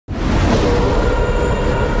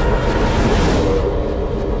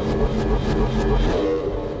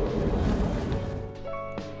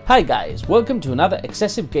Hi guys, welcome to another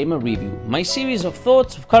XsvGamer review, my series of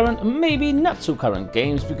thoughts of current and maybe not so current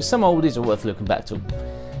games because some oldies are worth looking back to.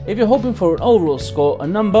 If you're hoping for an overall score, a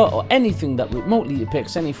number or anything that remotely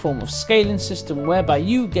depicts any form of scaling system whereby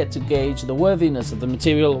you get to gauge the worthiness of the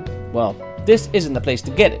material, well, this isn't the place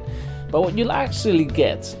to get it. But what you'll actually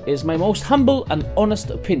get is my most humble and honest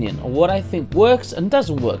opinion on what I think works and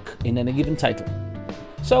doesn't work in any given title.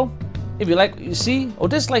 So, if you like what you see or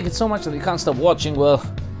dislike it so much that you can't stop watching, well,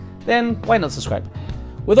 then why not subscribe?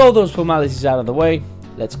 With all those formalities out of the way,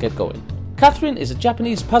 let's get going. Catherine is a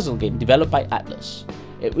Japanese puzzle game developed by Atlus.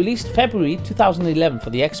 It released February 2011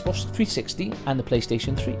 for the Xbox 360 and the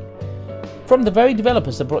PlayStation 3. From the very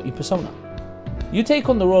developers that brought you Persona. You take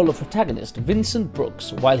on the role of protagonist Vincent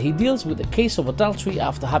Brooks while he deals with a case of adultery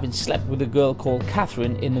after having slept with a girl called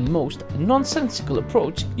Catherine in the most nonsensical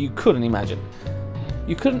approach you couldn't imagine.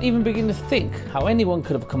 You couldn't even begin to think how anyone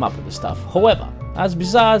could have come up with this stuff. However, as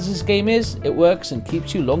bizarre as this game is, it works and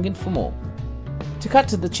keeps you longing for more. To cut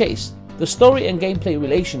to the chase, the story and gameplay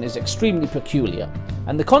relation is extremely peculiar,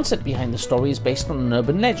 and the concept behind the story is based on an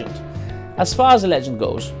urban legend. As far as the legend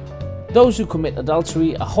goes, those who commit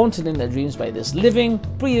adultery are haunted in their dreams by this living,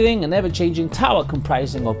 breathing and ever-changing tower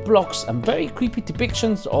comprising of blocks and very creepy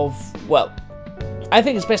depictions of, well, I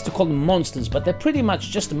think it's best to call them monsters, but they're pretty much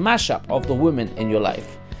just a mashup of the women in your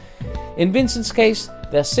life. In Vincent's case,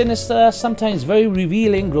 they're sinister, sometimes very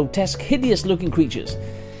revealing, grotesque, hideous-looking creatures.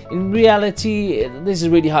 In reality, this is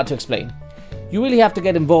really hard to explain. You really have to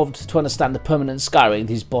get involved to understand the permanent scarring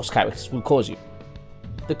these boss characters will cause you.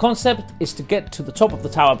 The concept is to get to the top of the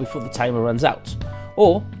tower before the timer runs out,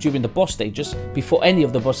 or during the boss stages, before any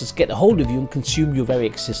of the bosses get a hold of you and consume your very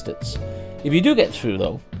existence. If you do get through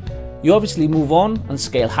though, you obviously move on and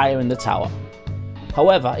scale higher in the tower.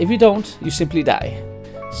 However, if you don't, you simply die.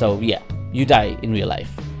 So yeah, you die in real life.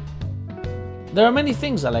 There are many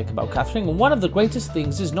things I like about Catherine, and one of the greatest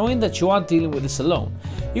things is knowing that you aren't dealing with this alone.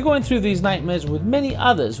 You're going through these nightmares with many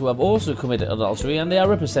others who have also committed adultery, and they are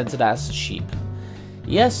represented as sheep.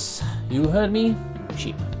 Yes, you heard me,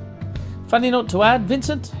 sheep. Funny note to add,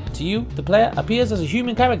 Vincent, to you, the player, appears as a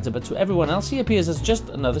human character, but to everyone else he appears as just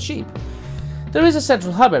another sheep. There is a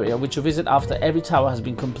central hub area which you visit after every tower has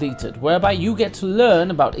been completed, whereby you get to learn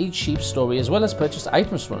about each sheep's story as well as purchase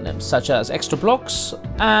items from them, such as extra blocks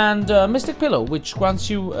and Mystic Pillow, which grants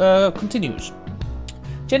you continues.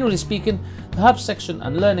 Generally speaking, the hub section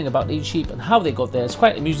and learning about each sheep and how they got there is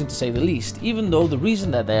quite amusing to say the least, even though the reason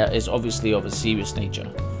they're there is obviously of a serious nature.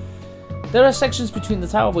 There are sections between the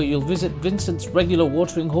tower where you'll visit Vincent's regular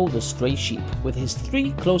watering hole, the Stray Sheep, with his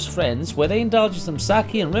 3 close friends where they indulge in some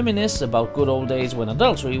sake and reminisce about good old days when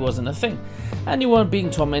adultery wasn't a thing, and you weren't being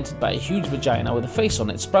tormented by a huge vagina with a face on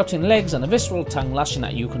it, sprouting legs and a visceral tongue lashing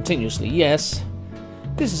at you continuously. Yes,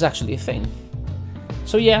 this is actually a thing.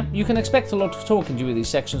 So yeah, you can expect a lot of talking during these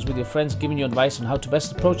sections with your friends giving you advice on how to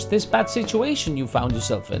best approach this bad situation you found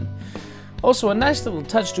yourself in. Also, a nice little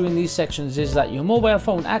touch during these sections is that your mobile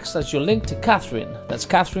phone acts as your link to Catherine. That's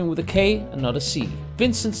Catherine with a K and not a C.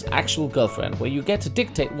 Vincent's actual girlfriend, where you get to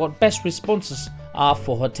dictate what best responses are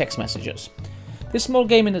for her text messages. This small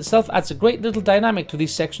game in itself adds a great little dynamic to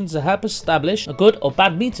these sections to help establish a good or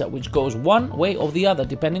bad meter which goes one way or the other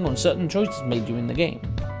depending on certain choices made during the game.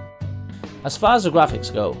 As far as the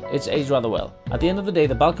graphics go, it's aged rather well. At the end of the day,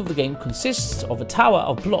 the bulk of the game consists of a tower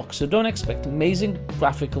of blocks, so don't expect amazing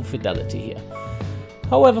graphical fidelity here.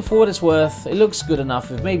 However, for what it's worth, it looks good enough,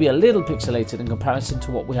 with maybe a little pixelated in comparison to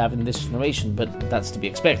what we have in this generation, but that's to be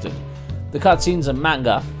expected. The cutscenes are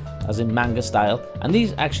manga, as in manga style, and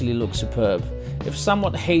these actually look superb. If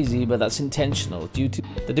somewhat hazy, but that's intentional, due to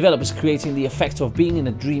the developers creating the effect of being in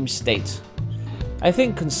a dream state. I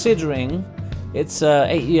think considering its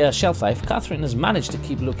 8-year shelf life, Catherine has managed to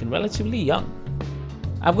keep looking relatively young.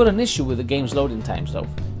 I've got an issue with the game's loading times though.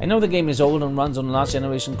 I know the game is old and runs on last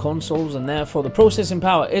generation consoles, and therefore the processing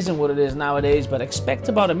power isn't what it is nowadays, but expect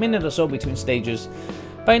about a minute or so between stages.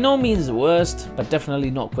 By no means the worst, but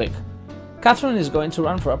definitely not quick. Catherine is going to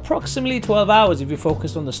run for approximately 12 hours if you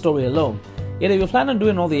focus on the story alone, yet if you plan on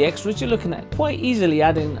doing all the extras, you're looking at quite easily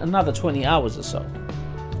adding another 20 hours or so.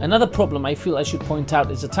 Another problem I feel I should point out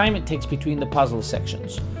is the time it takes between the puzzle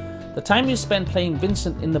sections. The time you spend playing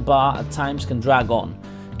Vincent in the bar at times can drag on.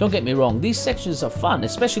 Don't get me wrong, these sections are fun,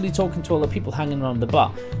 especially talking to all the people hanging around the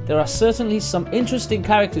bar. There are certainly some interesting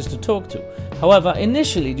characters to talk to. However,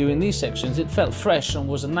 initially during these sections it felt fresh and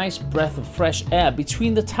was a nice breath of fresh air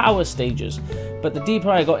between the tower stages. But the deeper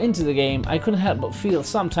I got into the game, I couldn't help but feel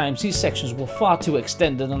sometimes these sections were far too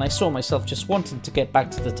extended and I saw myself just wanting to get back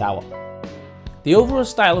to the tower. The overall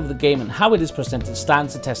style of the game and how it is presented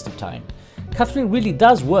stands the test of time. Catherine really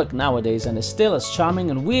does work nowadays and is still as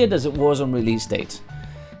charming and weird as it was on release date.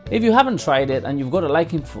 If you haven't tried it and you've got a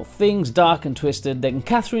liking for things dark and twisted, then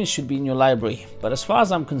Catherine should be in your library. But as far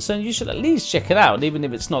as I'm concerned, you should at least check it out, even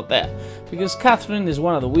if it's not there, because Catherine is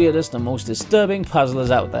one of the weirdest and most disturbing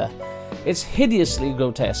puzzlers out there. It's hideously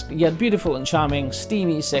grotesque, yet beautiful and charming,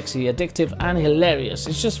 steamy, sexy, addictive and hilarious.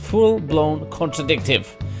 It's just full-blown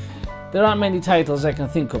contradictive. There aren't many titles I can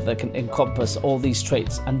think of that can encompass all these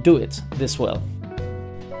traits and do it this well.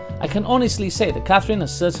 I can honestly say that Catherine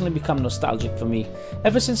has certainly become nostalgic for me.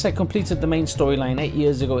 Ever since I completed the main storyline 8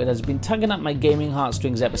 years ago, it has been tugging at my gaming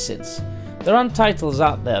heartstrings ever since. There aren't titles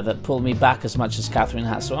out there that pull me back as much as Catherine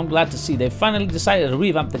has, so I'm glad to see they've finally decided to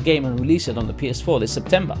revamp the game and release it on the PS4 this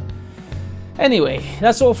September. Anyway,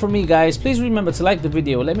 that's all from me, guys. Please remember to like the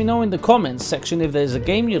video. Let me know in the comments section if there's a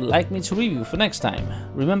game you'd like me to review for next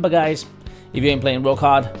time. Remember, guys, if you ain't playing rock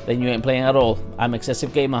hard, then you ain't playing at all. I'm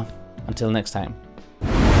XsvGamer. Until next time.